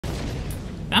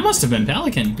That must have been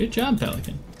Pelican. Good job,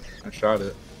 Pelican. I shot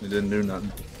it. It didn't do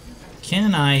nothing.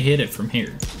 Can I hit it from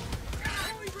here?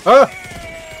 Ah!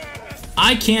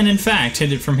 I can, in fact,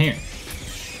 hit it from here.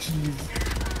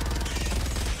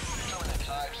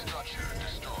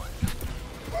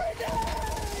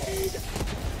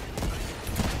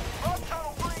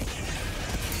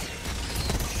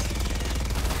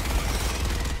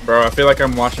 Bro, I feel like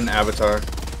I'm watching Avatar.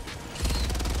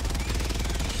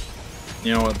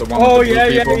 You know, the one Oh, with the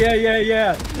blue people?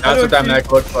 yeah. That's what that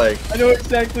mech looks like. I know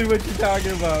exactly what you're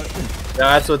talking about.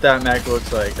 That's what that mech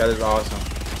looks like. That is awesome.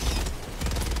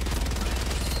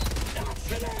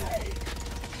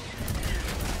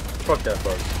 Fuck that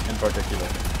bug. In particular.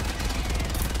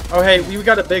 Oh, hey, we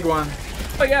got a big one.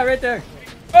 Oh, yeah, right there.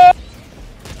 Oh!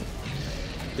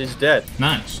 He's dead.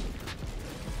 Nice.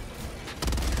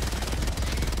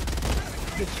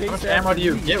 How much ammo do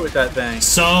you get with that thing?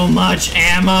 So much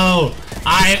ammo!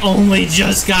 I only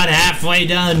just got halfway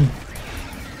done.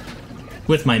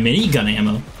 With my minigun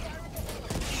ammo.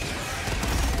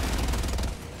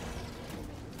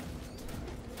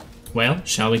 Well,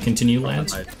 shall we continue,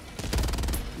 lads? Did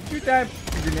you die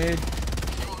with a grenade?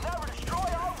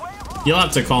 You'll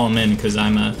have to call him in, because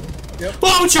I'm a... Yep.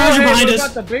 Whoa, Charger behind us!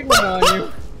 Got the big one on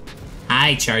you.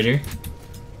 Hi, Charger.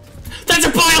 That's a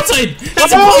Bile Titan!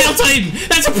 That's a Bile Titan!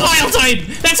 That's a Bile Titan!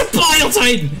 That's a Bile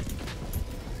Titan!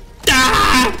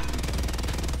 Ah!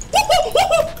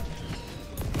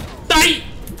 Die!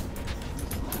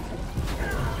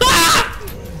 Ah!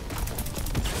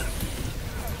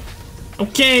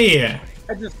 Okay.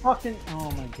 I just fucking.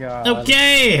 Oh my god.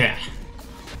 Okay.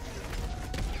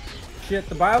 Shit,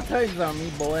 the Biotitan's on me,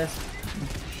 boys.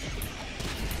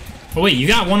 Oh wait, you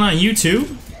got one on you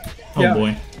too? Oh Yeah.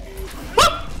 boy.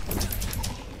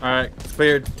 Alright, it's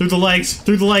cleared. Through the legs,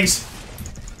 through the legs.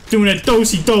 Doing a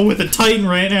do-si-do with a Titan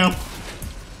right now.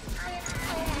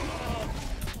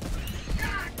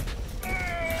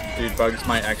 Dude, bugs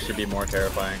might actually be more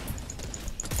terrifying.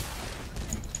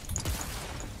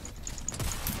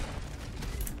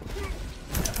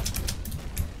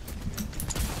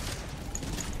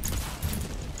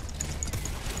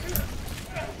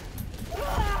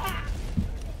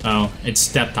 Oh, it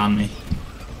stepped on me.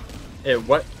 It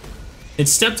what? It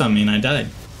stepped on me and I died.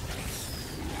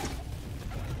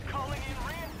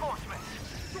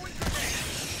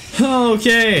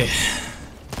 Okay.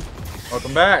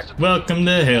 Welcome back. Welcome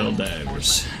to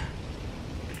Helldivers.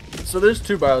 So there's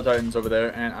 2 Bio Titans over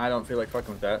there, and I don't feel like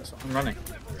fucking with that, so I'm running.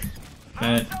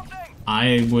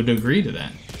 I would agree to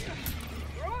that.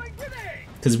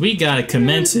 Because we gotta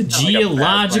commence a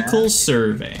geological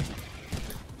survey.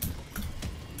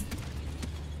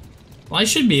 Well, I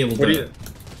should be able to...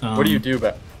 What do you do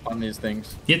about on these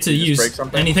things? You get to use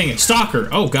anything. Stalker.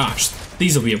 Oh gosh,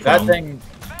 these will be a problem. That thing.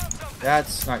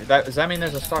 That's not. Does that mean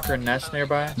there's a stalker nest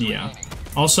nearby? Yeah.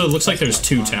 Also, it looks like there's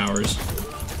 2 towers.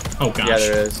 Oh gosh. Yeah,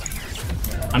 there is.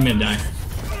 I'm gonna die.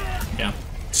 Yeah.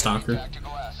 Stalker.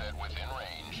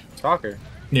 Stalker.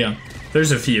 Yeah.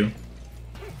 There's a few.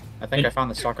 I think I found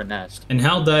the stalker nest. In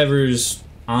Helldivers,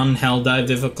 on Helldive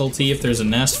difficulty, if there's a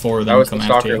nest, 4 of them That was come the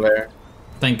after stalker you. lair.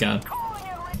 Thank God.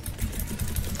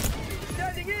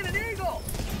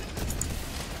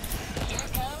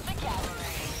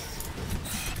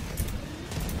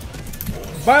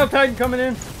 Biotitan coming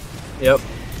in. Yep.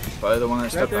 Probably the one that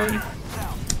stepped on me.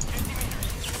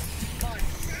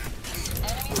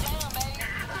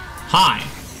 Hi.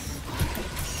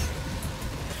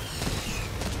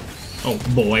 Oh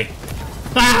boy.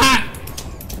 Ah!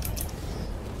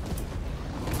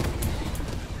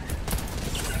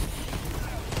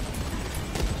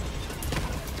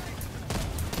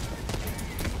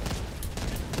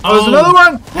 Oh, there's another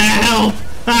one! Help!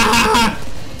 Ah!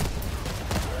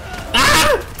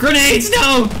 Ah! Grenades!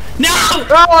 No! No!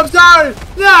 Oh, I'm sorry!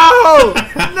 No!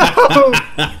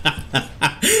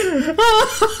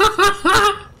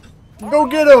 No! Go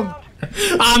get him!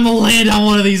 I'm gonna land on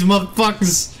one of these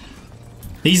motherfuckers.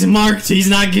 He's marked. He's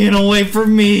not getting away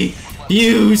from me.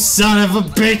 You son of a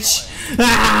bitch!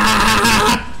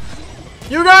 Ah!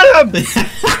 You got him!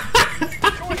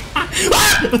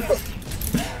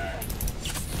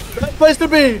 Best place to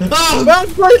be! Oh!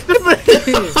 Best place to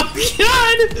be! Oh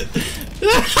God!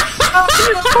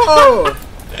 Oh!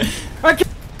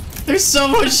 There's so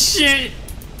much shit!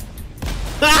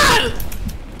 Ah!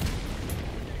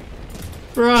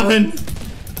 Run!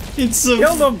 It's a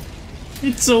Killed him.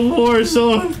 It's a war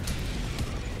zone.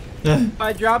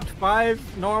 I dropped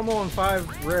 5 normal and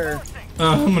 5 rare.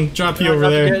 I'm gonna drop you over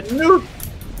there.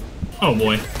 Oh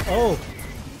boy. Oh.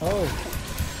 Oh.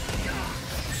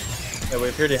 Yeah, we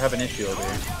appear to have an issue over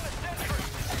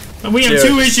here. We have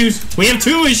 2 issues. We have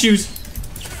 2 issues.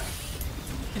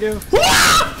 do.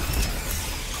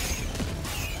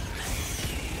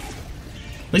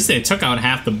 At least they took out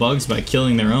half the bugs by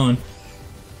killing their own.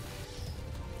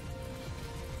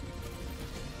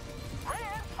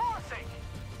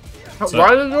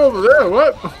 Why is it over there?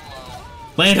 What?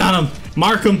 Land on him!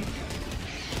 Mark him!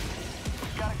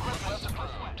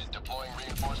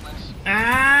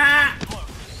 Ah!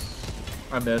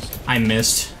 I missed. I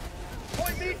missed.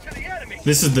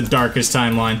 This is the darkest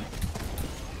timeline.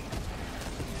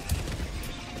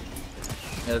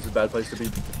 Yeah, this is a bad place to be.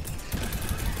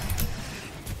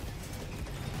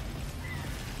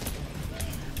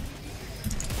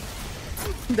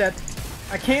 That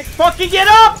I can't fucking get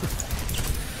up!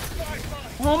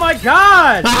 Oh my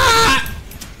god! Ah!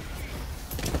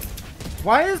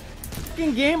 Why is the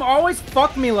fucking game always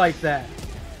fuck me like that?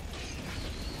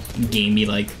 Gamey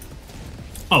like.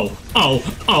 Oh, oh,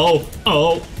 oh,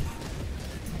 oh.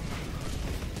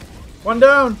 One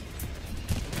down.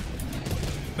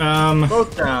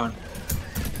 Both down.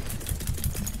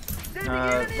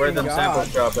 Where'd them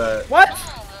samples drop at? What?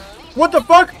 What the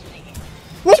fuck?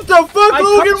 What the fuck, I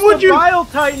Logan? touched Would the you? Bile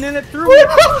Titan and it threw me.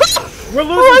 We're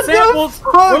losing samples.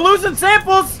 We're losing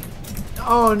samples.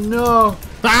 Oh no.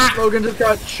 Ah! Logan just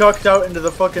got chucked out into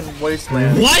the fucking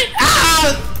wasteland. What?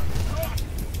 Ah!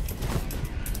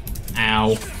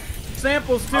 Ow.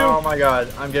 Samples too. Oh my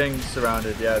god, I'm getting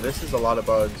surrounded. Yeah, this is a lot of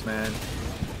bugs, man.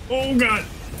 Oh god.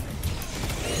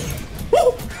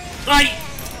 Woo! I.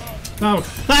 Oh.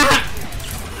 Ah!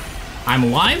 I'm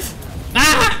alive?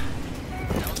 Ah!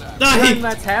 Nothing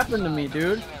that's happened to me,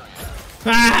 dude.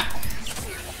 Ah!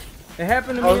 It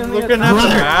happened to I me was in the looking at the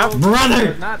attack. map. Brother!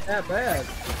 It's not that bad.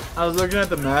 I was looking at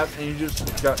the map and you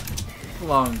just got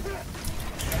flung.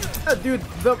 Dude,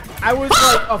 I was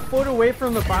like a foot away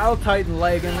from the Bile Titan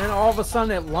leg, and then all of a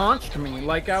sudden it launched me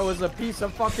like I was a piece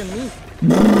of fucking meat.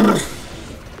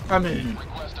 I mean,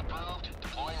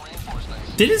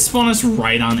 Did it spawn us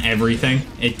right on everything?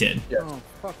 It did. yeah. Oh,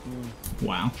 fuck me.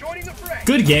 Wow.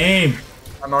 Good game.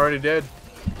 I'm already dead.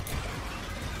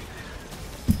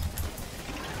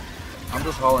 I'm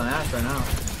just hauling ass right now.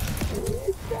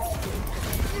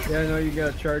 Yeah, I know you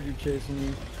got a Charger chasing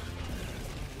you.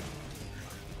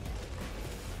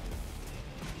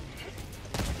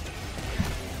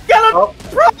 Get him! Oh.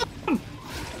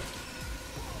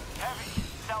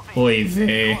 Oy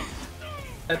vey.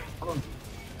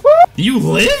 You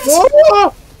lived?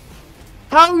 Whoa!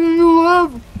 How do you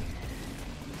live?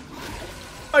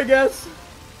 I guess.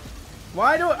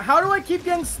 How do I keep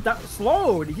getting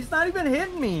slowed? He's not even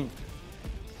hitting me.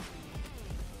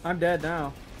 I'm dead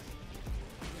now.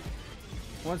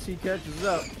 Once he catches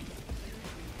up.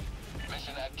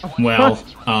 Well,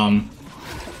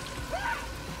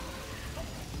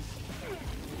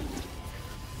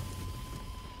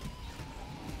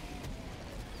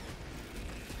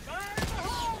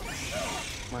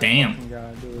 damn. fucking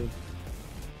God, dude.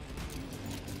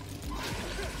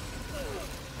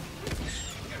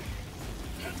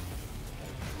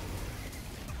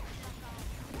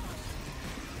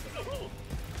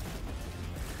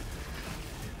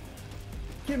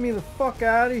 Get me the fuck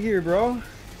out of here, bro.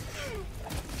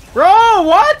 Bro,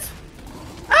 what?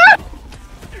 Ah!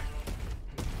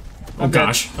 Oh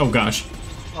gosh. Oh gosh.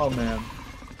 Oh man.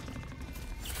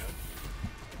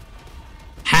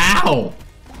 How?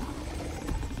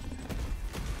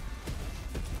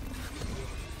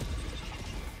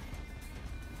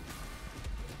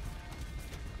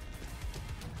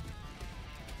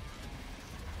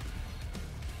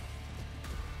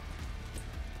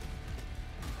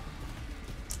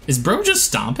 Is bro just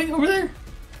stomping over there?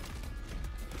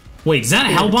 Wait, is that a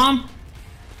hell bomb?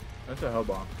 That's a hell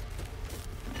bomb.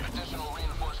 Additional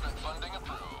reinforcement funding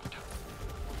approved.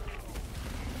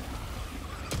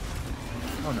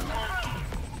 Oh no.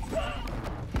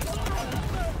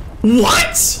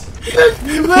 What?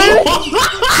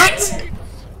 What?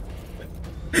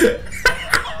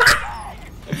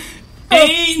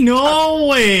 Ain't no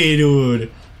way,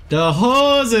 dude. The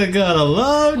hoes are gonna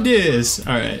love this.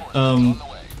 All right.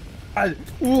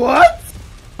 What?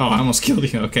 Oh, I almost killed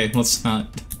you. Okay, let's not.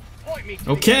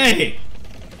 Okay.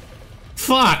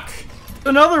 Fuck.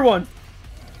 Another one.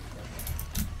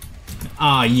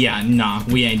 Yeah, nah,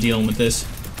 we ain't dealing with this.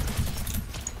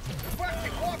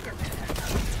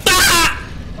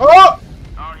 Ah! Oh!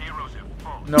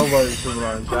 Nobody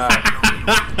survives that.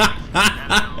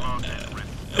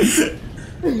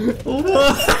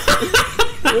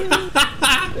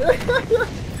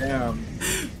 Damn.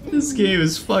 This game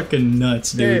is fucking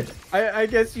nuts, dude. Hey, I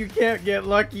guess you can't get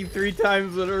lucky 3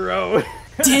 times in a row.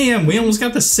 Damn, we almost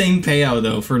got the same payout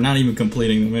though for not even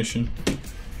completing the mission.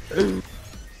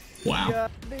 Wow.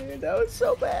 God, dude, that was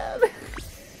so bad.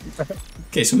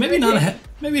 Okay, so maybe not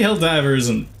maybe Helldiver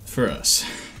isn't for us.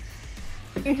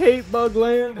 I hate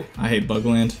Bugland. I hate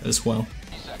Bugland as well.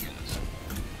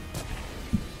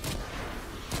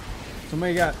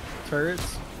 Somebody got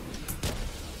turrets.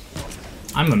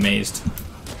 I'm amazed.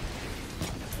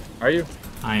 Are you?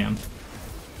 I am.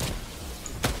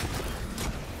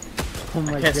 Oh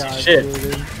my Can't see god, shit.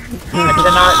 dude. I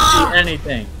cannot see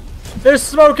anything. There's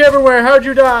smoke everywhere. How'd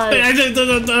you die?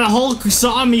 The Hulk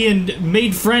saw me and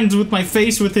made friends with my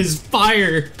face with his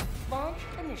fire.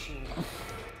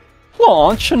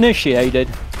 Launch initiated.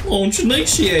 Launch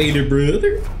initiated,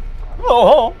 brother.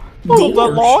 Oh, the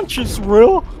Gorge. launch is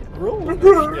real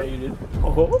initiated.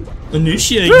 Oh.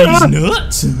 Initiate these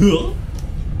nuts.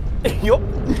 Yup.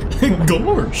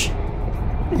 Gorge.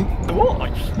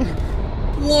 Launch.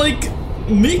 Like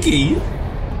Mickey.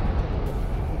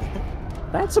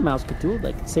 That's a mouse tool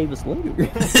that can save us later.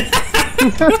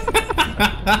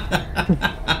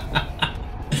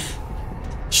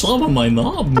 Slap on my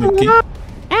knob, Mickey.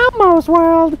 Elmo's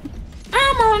World.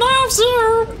 Elmo loves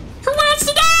her. Who wants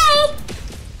to know?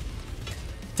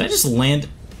 Did I just land?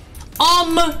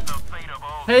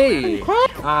 Hey.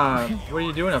 What are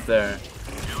you doing up there?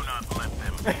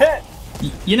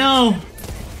 You know,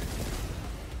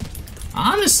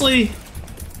 honestly,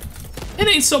 it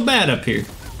ain't so bad up here.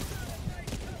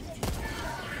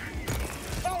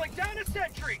 Calling down a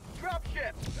sentry. Drop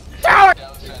ship. Down!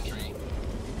 Down sentry.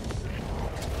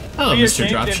 Hello, Mr.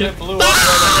 Dropship.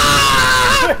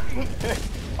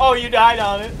 Oh, you died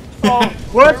on it. Oh,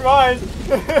 What? never mind.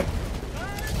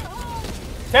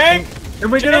 Tank! Can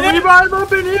we get a revive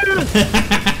up in here?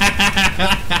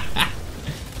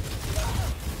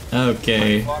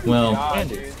 Okay, well,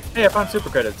 Andy. Hey, I found super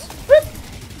credits.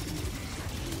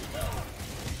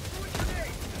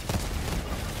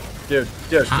 Dude,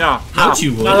 how'd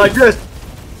you not live? like this.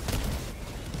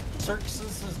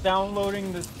 Xerxes is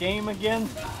downloading this game again.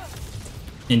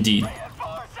 Indeed.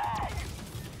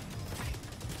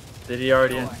 Did he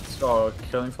already install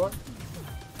Killing Floor?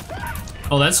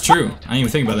 Oh, that's true. I didn't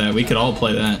even think about that. We could all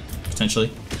play that, potentially.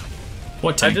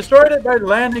 What I tank? destroyed it by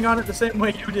landing on it the same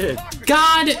way you did.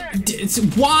 God,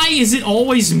 why is it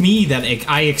always me that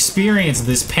I experience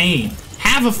this pain?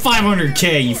 Have a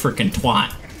 500k, you freaking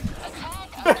twat.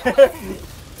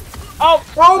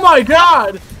 Oh my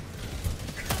god!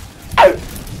 I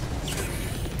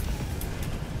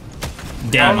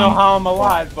Damn, don't know how I'm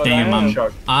alive, but damn, I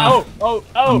am.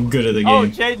 I'm good at the Oh,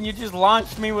 game. Jaden, you just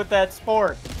launched me with that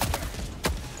sport.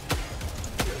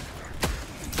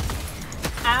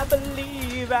 I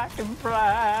believe I can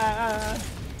fly.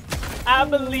 I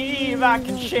believe I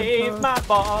can shave my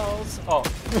balls. Oh.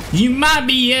 You might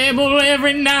be able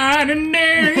every night and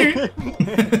day.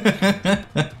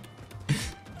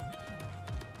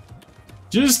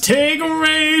 Just take a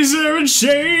razor and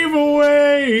shave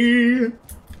away.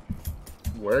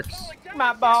 Works.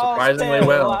 My balls Surprisingly fell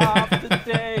well. off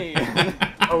today.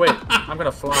 Oh wait, I'm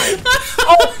gonna fly.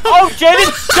 Oh,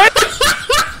 Jaden!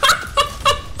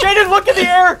 Jaden, look in the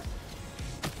air!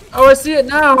 Oh, I see it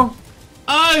now.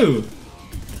 Oh,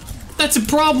 that's a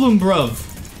problem, bruv.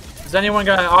 Has anyone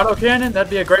got an autocannon? That'd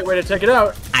be a great way to take it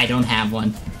out. I don't have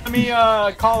one. Let me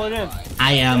call it in.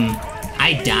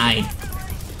 I died.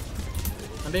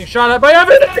 I'm being shot at by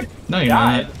everything. No, you're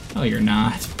Died? not. No, you're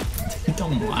not.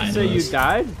 Don't lie to So you us.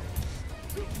 died?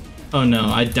 Oh no,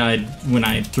 I died when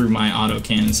I threw my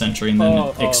autocannon sentry and then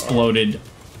it exploded.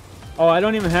 Oh, I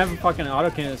don't even have a fucking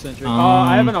autocannon sentry.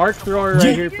 I have an arc thrower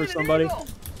right here for somebody.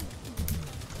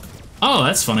 Oh,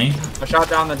 that's funny. I shot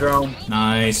down the drone.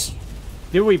 Nice.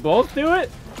 Did we both do it?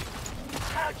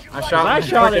 I shot I the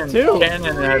shot it frickin' too.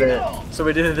 cannon at it. So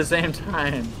we did it at the same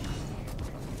time.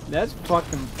 That's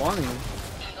fucking funny.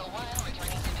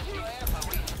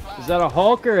 Is that a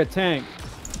Hulk or a tank?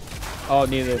 Oh,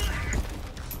 neither.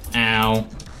 Ow.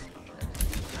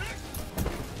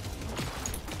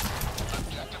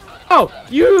 Oh,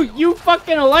 you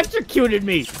fucking electrocuted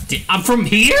me. I'm from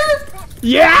here?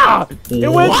 Yeah. It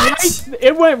What?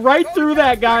 went right through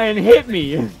that guy and hit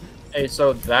me. Hey,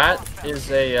 so that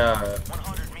is a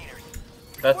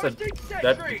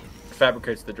that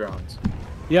fabricates the drones.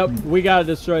 Yep, we gotta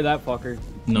destroy that fucker.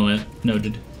 No, it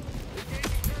noted.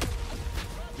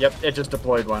 Yep, it just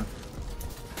deployed one.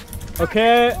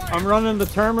 Okay, I'm running the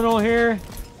terminal here.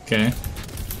 Okay.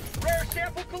 Rare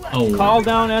sample collected. Oh. Call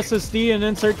down SSD and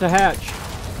insert the hatch.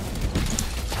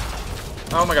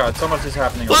 Oh my god, so much is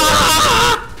happening over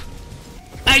Ah!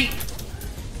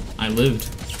 I lived.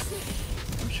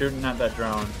 there. I'm shooting at that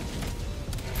drone.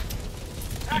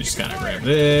 I just gotta grab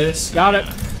this. Got it.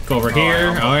 Go over here.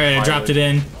 almost Alright, I dropped it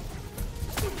in.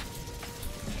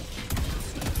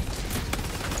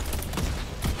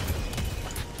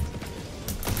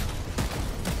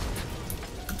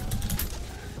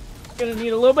 Gonna need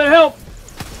a little bit of help.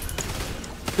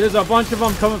 There's a bunch of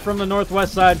them coming from the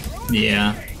northwest side.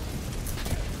 Yeah.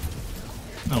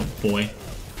 Oh boy.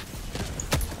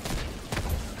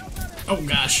 Oh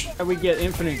gosh. We get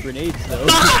infinite grenades though.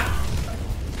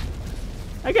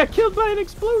 I got killed by an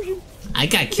explosion. I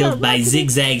got killed by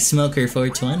Zigzag Smoker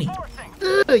 420.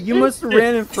 You must have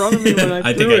ran in front of me when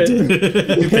I threw it. I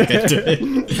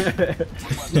did.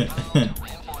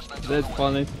 That's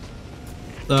funny.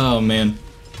 Oh man.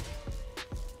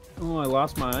 Oh, I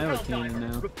lost my IO cannon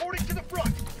now. Reporting to the front.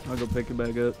 I'll go pick it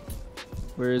back up.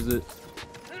 Where is it?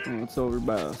 Oh, it's over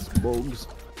by us. Bogues.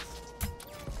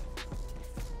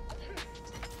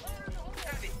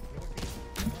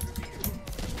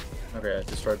 Okay, I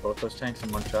destroyed both those tanks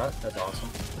in one shot. That's awesome.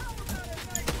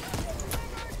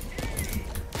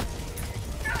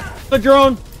 The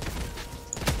drone!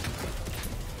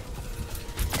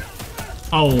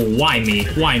 Oh, why me?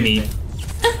 Why me?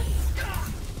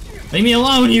 Leave me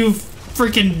alone, you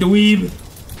freaking dweeb.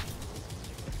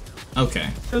 Okay.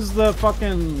 Does the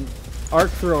fucking arc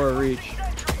thrower reach?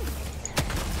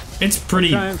 It's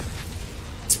pretty. Trying-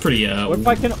 It's pretty. What if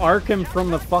I can arc him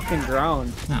from the fucking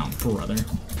ground? Oh, brother.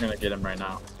 I'm gonna get him right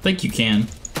now. I think you can.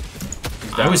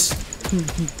 He's I down. was.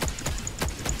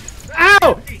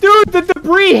 Ow! Dude, the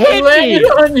debris hit landed me!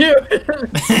 on you!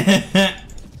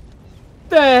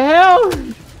 The hell?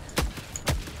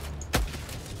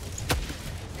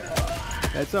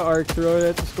 That's an arc thrower,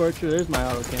 that's a scorcher, there's my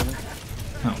auto cannon.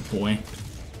 Oh boy.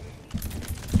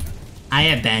 I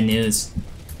have bad news.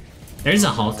 There's a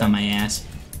Hulk on my ass.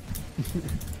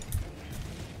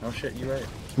 Oh shit, you right.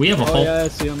 We have a Oh Hulk. yeah, I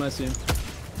see him, I see him.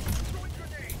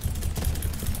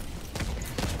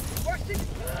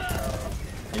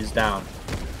 He's down.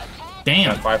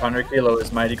 Damn. Got 500 kilo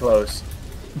is mighty close.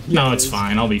 No, it's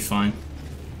fine. I'll be fine.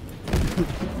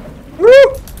 Woo!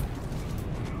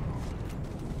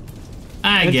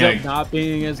 I Ends get up not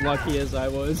being as lucky as I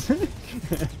was.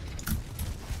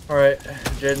 Alright,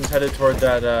 Jaden's headed toward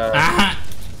that, Ah!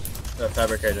 that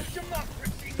fabricator.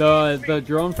 the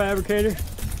drone fabricator?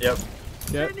 Yep.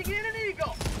 Yep. Sending in an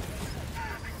eagle.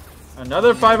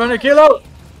 Another 500 kilo!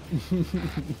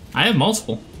 I have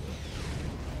multiple.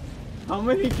 How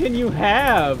many can you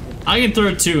have? I can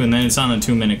throw 2 and then it's on a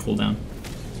 2-minute cooldown.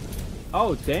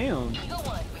 Oh damn.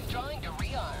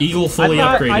 Eagle fully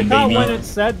upgraded, I thought baby. when it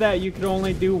said that you could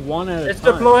only do one at a It's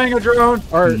time. deploying a drone!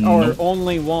 Or Nope.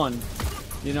 only one.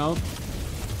 You know?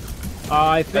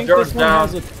 I think drone's this one down.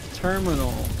 has a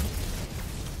terminal.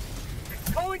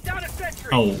 Calling down a sentry.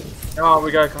 Oh, Oh,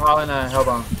 we gotta call in a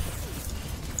hellbomb.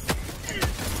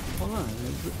 Hold on,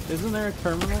 isn't there a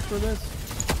terminal for this?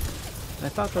 I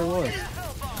thought there was.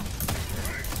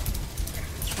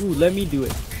 Ooh, let me do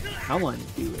it. I want to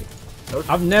do it. Nope.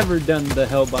 I've never done the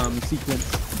Hellbomb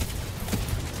sequence.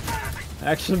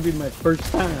 Actually, be my first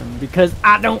time because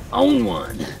I don't own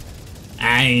one.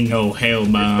 I ain't no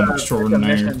hellbomb It's a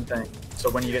extraordinaire. mission thing. So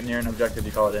when you get near an objective,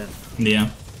 you call it in. Yeah.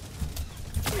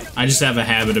 I just have a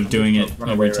habit of doing it Run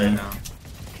away every right time. now.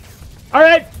 All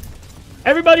right,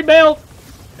 everybody bail.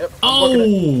 Yep, I'm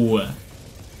booking it. Oh!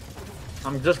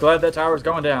 I'm just glad that tower's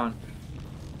going down.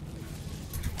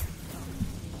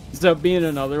 Ends up being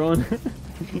another one.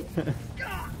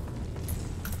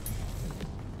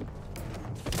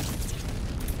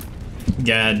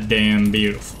 Goddamn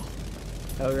beautiful.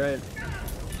 All right.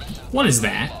 What is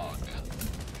that?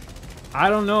 I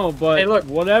don't know, but Hey, look.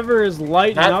 whatever is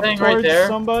lighting That up thing towards right there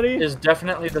somebody. is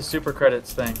definitely the super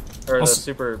credits thing. Or the Also-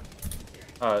 super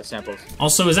samples.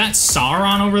 Also, is that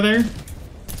Sauron over there?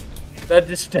 That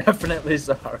is definitely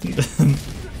sorry.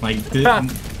 Like,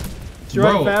 Droid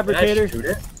bro, Can I fabricator. shoot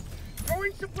it?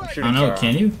 Throwing supply. I don't know,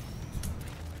 can you?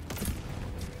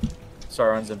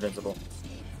 Sauron's invincible.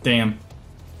 Damn.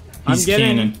 I'm He's getting-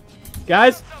 cannon.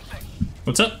 Guys,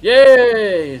 What's up?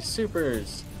 Yay!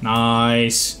 Supers.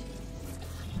 Nice.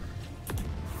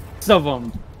 6 of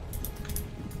them.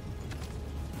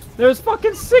 There's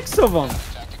fucking 6 of them.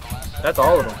 That's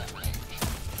all of them.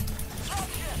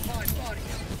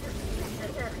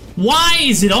 Why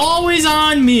is it always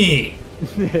on me?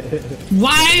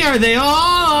 Why are they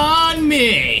all on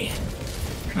me?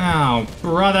 Oh,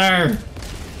 brother.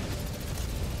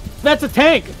 That's a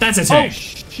tank. That's a Oh tank.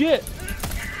 shit.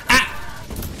 Ah.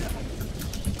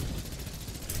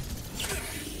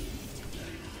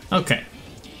 Okay.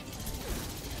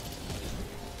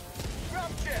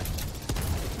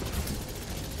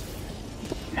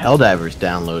 Helldivers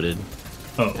downloaded.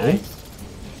 Uh-oh.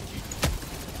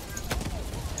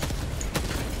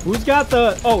 Who's got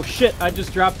the? Oh shit! I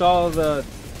just dropped all the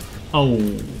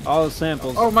Oh.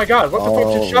 samples. Oh my god, what the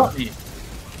fuck just Oh. shot me?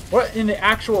 What in the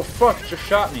actual fuck just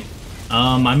shot me?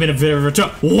 I'm in a bit of a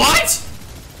trouble. What?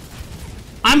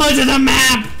 I'm under the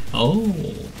map! Oh.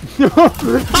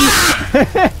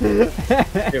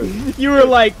 You were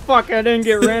like, fuck, I didn't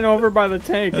get ran over by the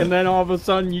tank, and then all of a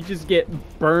sudden you just get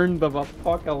burned the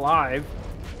fuck alive.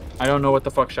 I don't know what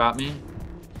the fuck shot me.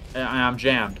 And I'm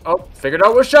jammed. Oh, figured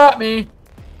out what shot me.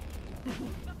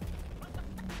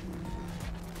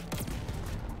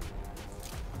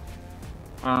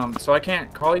 So I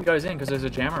can't call you guys in because there's a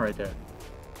jammer right there.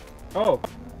 Oh.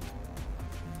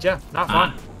 Yeah, not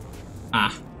fun.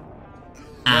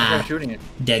 Try shooting it.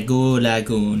 Dago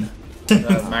Lagoon.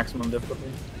 Maximum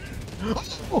difficulty.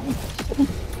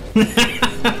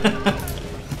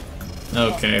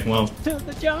 Okay, well. To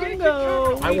the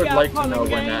jungle. I would like to know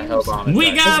when that hell bomb is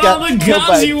We back. got all the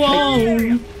guns you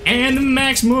own and the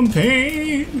maximum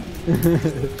pain.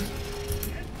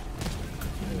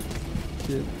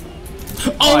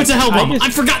 Oh, it's a hell bomb. I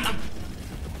forgot them.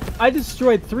 I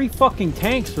destroyed 3 fucking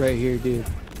tanks right here, dude.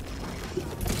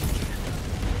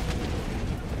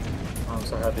 I'm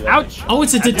so happy that Ouch! Oh,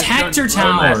 it's a detector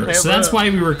tower. nice. So that's why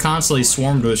we were constantly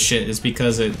swarmed with shit. Is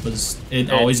because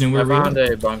it always knew where we I found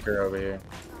were. a bunker over here.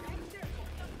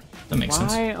 That makes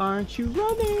sense. Why aren't you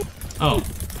running? Oh,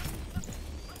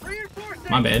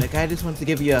 my bad. That guy just wants to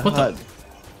give you a What the- hug.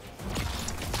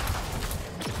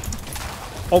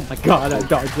 Oh my god, I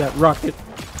dodged that rocket.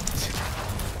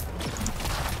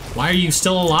 Why are you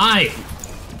still alive?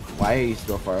 Why are you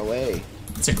still far away?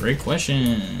 That's a great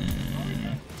question.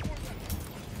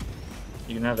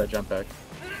 You can have that jump back.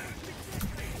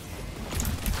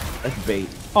 That's bait.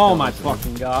 Oh my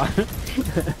fucking god.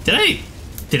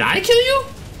 Did I kill you?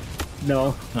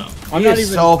 No. Oh. I'm He not is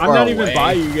even so I'm far not even away.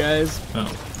 by you guys.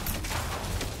 Oh.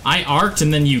 I arced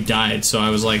and then you died, so I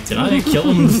was like, did I kill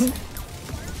him?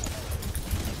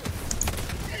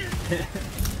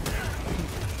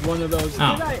 One of those.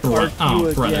 Oh, Did I bro- arc oh,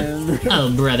 you brother. again?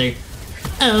 Oh, brother.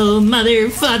 Oh, mother,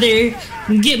 father.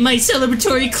 Get my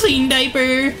celebratory clean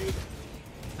diaper.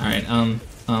 Alright, I'm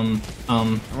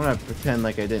gonna pretend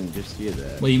like I didn't just see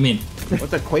that. what do you mean?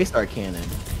 What's a Quasar cannon?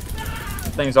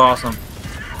 That thing's awesome.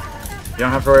 You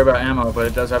don't have to worry about ammo, but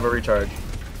it does have a recharge.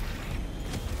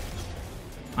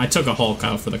 I took a Hulk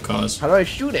out for the cause. How do I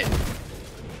shoot it?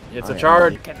 It's Oh, a yeah.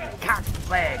 charge.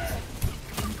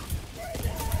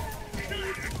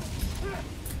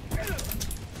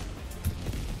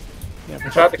 Yeah,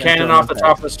 Shot the cannon off the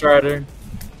top of the strider.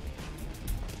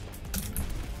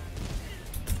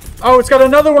 Oh, it's got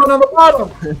another one on the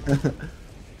bottom!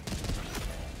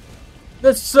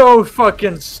 That's so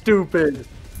fucking stupid.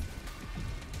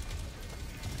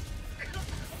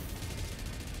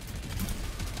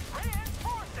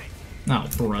 Oh,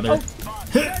 brother.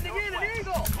 Sending in an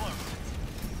eagle.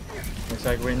 Looks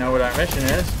like we know what our mission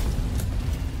is.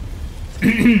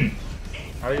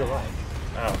 How do you like?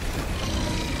 Oh.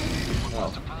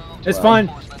 It's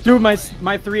fine. Dude, my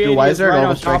 380 Dude, why is is there right an on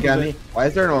orbital top strike of on it. me? Why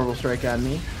is there an orbital strike on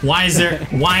me? Why is there?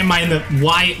 Why am I in the?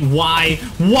 Why?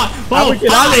 What? How Oh, we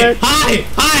get out of there?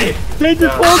 hi! Take your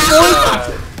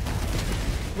phone, boys!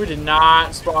 We did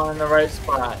not spawn in the right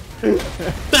spot.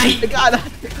 Hey, God,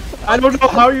 I don't know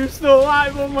how you're still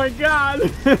alive. Oh my god.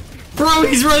 bro,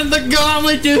 he's running the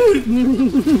gauntlet,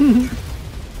 dude.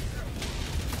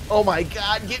 oh my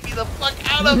God, get me the fuck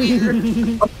out of here!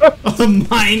 Oh,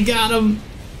 mine got him.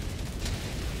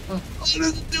 What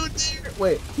is the dude there?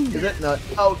 Wait, is it not?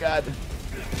 Oh God.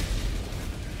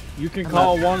 You can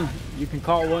call one. You can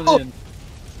call one Oh. in.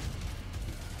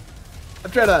 I'm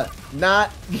trying to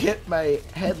not get my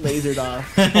head lasered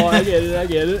off. Oh, I get it. I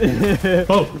get it.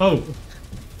 Oh.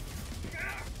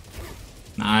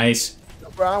 Nice.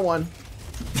 Wrong one.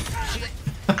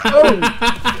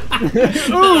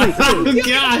 Oh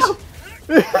gosh.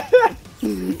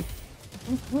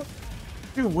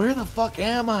 Dude, where the fuck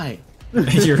am I?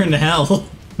 You're in hell.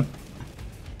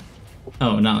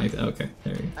 Oh, not like that. Okay,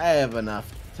 there you I have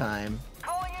enough time.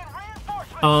 Calling in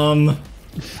reinforcements.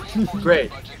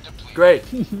 Great. Great.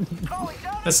 Calling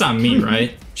down. That's not me,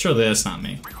 right? Surely that's not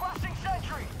me. Requesting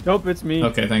sentry. Nope, it's me.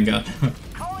 Okay, thank God.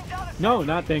 Calling down a No,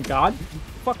 not thank God.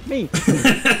 Fuck me.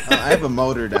 I have a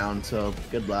motor down, so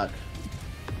good luck.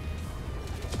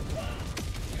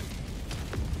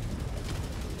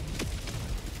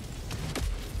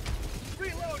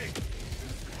 reloading.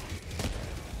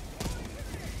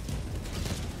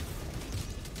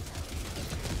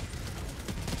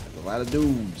 A lot of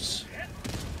dudes.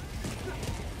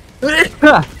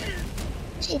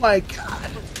 Oh my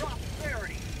God.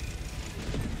 Prosperity.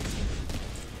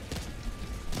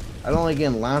 I don't like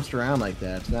getting launched around like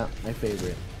that. It's not my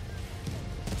favorite.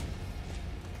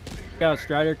 Got a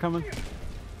Strider coming.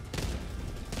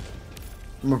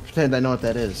 I'm gonna pretend I know what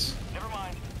that is. Never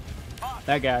mind.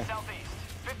 That guy. Southeast.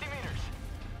 50 meters.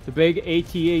 The big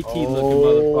AT-AT looking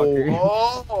motherfucker.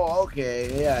 Oh,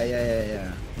 okay.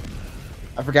 Yeah.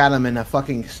 I forgot I'm in a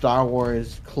fucking Star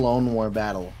Wars Clone War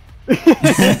battle.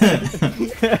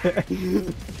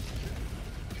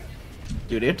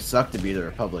 Dude, it'd suck to be the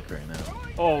Republic right now.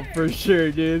 Oh, for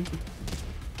sure, dude.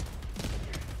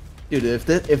 Dude, if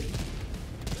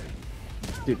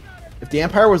the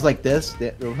Empire was like this,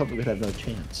 the Republic would have no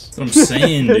chance. That's what I'm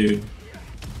saying, dude.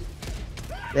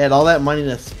 They had all that money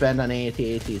to spend on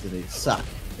AT-ATs and they suck.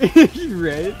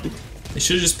 Right? They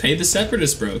should have just paid the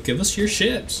Separatists, bro. Give us your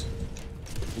ships.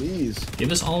 Please.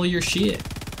 Give us all of your shit.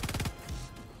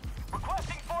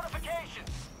 Requesting fortifications.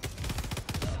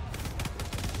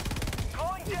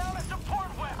 Calling down a support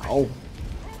weapon.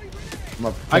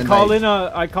 Ow. I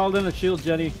called in a shield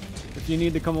jetty. If you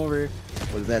need to come over here.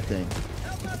 What is that thing?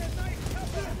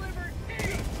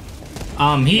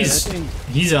 He's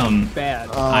Bad.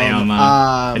 I don't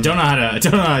know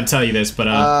how to tell you this,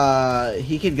 but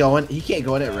he could go in. He can't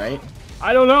go in it, right?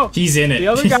 I don't know. he's in it. The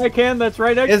other guy can. That's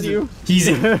right next to you.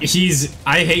 he's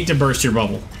I hate to burst your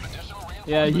bubble,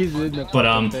 Yeah, he's in the. but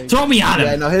fucking thing. throw me at him.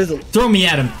 Yeah, no, his. Throw me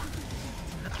at him.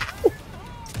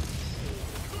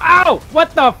 Ow!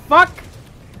 What the fuck?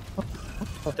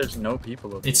 There's no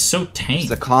people over It's so It's tame.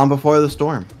 the calm before the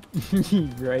storm.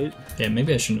 Right? Yeah,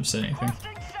 maybe I shouldn't have said anything.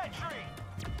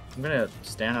 I'm gonna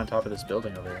stand on top of this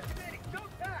building over here.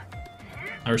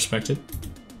 I respect it.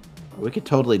 We could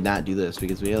totally not do this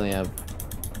because we only have.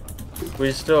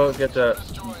 We still get to.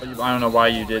 I don't know why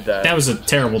you did that. That was a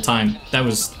terrible time. That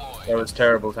was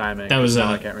terrible timing. That was,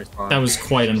 Now I can't respond. that was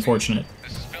quite unfortunate.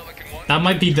 That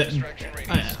might be the.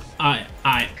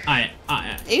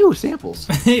 Ew, samples.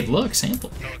 Hey, look, sample.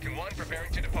 Pelican 1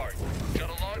 preparing to depart.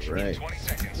 Shuttle launch in Right. 20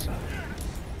 seconds.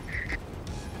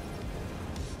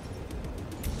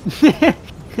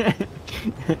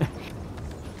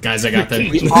 Guys, I got that.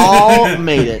 We all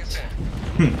made it.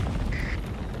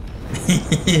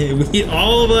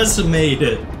 All of us made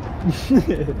it.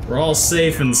 We're all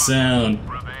safe and sound.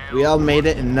 We all made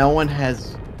it, and no one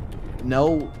has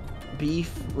no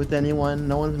beef with anyone.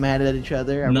 No one's mad at each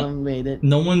other. Everyone made it.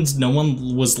 No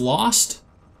one was lost.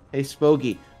 Hey,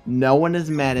 Spoky, no one is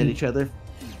mad at each other.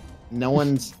 No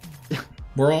one's.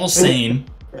 We're all sane.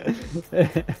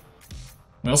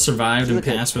 We all survived and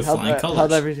passed with flying colors.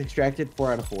 Helldivers extracted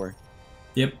 4 out of 4.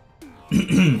 Yep.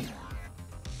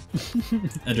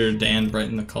 Editor Dan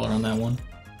brightened the color on that one.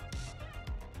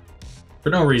 For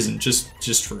no reason, just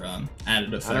for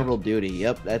added effect. Honorable duty.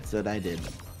 Yep, that's what I did.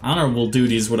 Honorable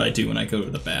duty is what I do when I go to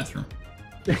the bathroom.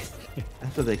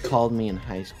 That's what they called me in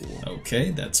high school. Okay,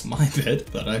 that's my bit,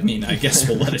 but I mean, I guess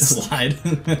we'll let it slide.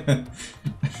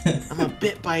 I'm a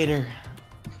bit biter.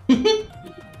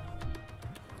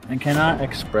 I cannot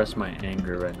express my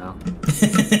anger right now.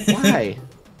 Why?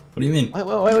 What do you mean?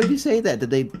 Why would you say that? Did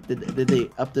they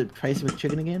up the price of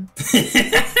chicken again?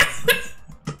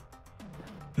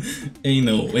 Ain't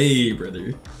no way,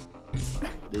 brother.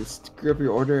 They screw up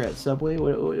your order at Subway?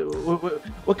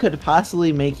 What could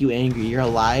possibly make you angry? You're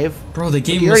alive? Bro, they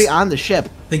gave You're him already on the ship.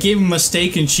 they gave him a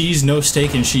steak and cheese, no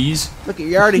steak and cheese. Look,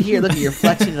 you're already here. Look at you're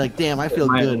flexing. You're like, damn, I feel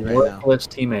My good right now. worthless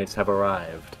teammates have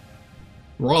arrived.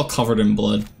 We're all covered in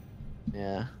blood.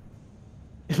 Yeah.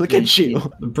 Look at you.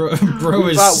 Bro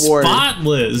is Fought wars.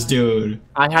 spotless, dude.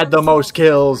 I had the most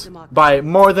kills by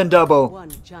more than double.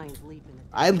 One giant leap in it.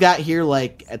 I got here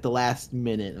like at the last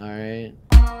minute. All right.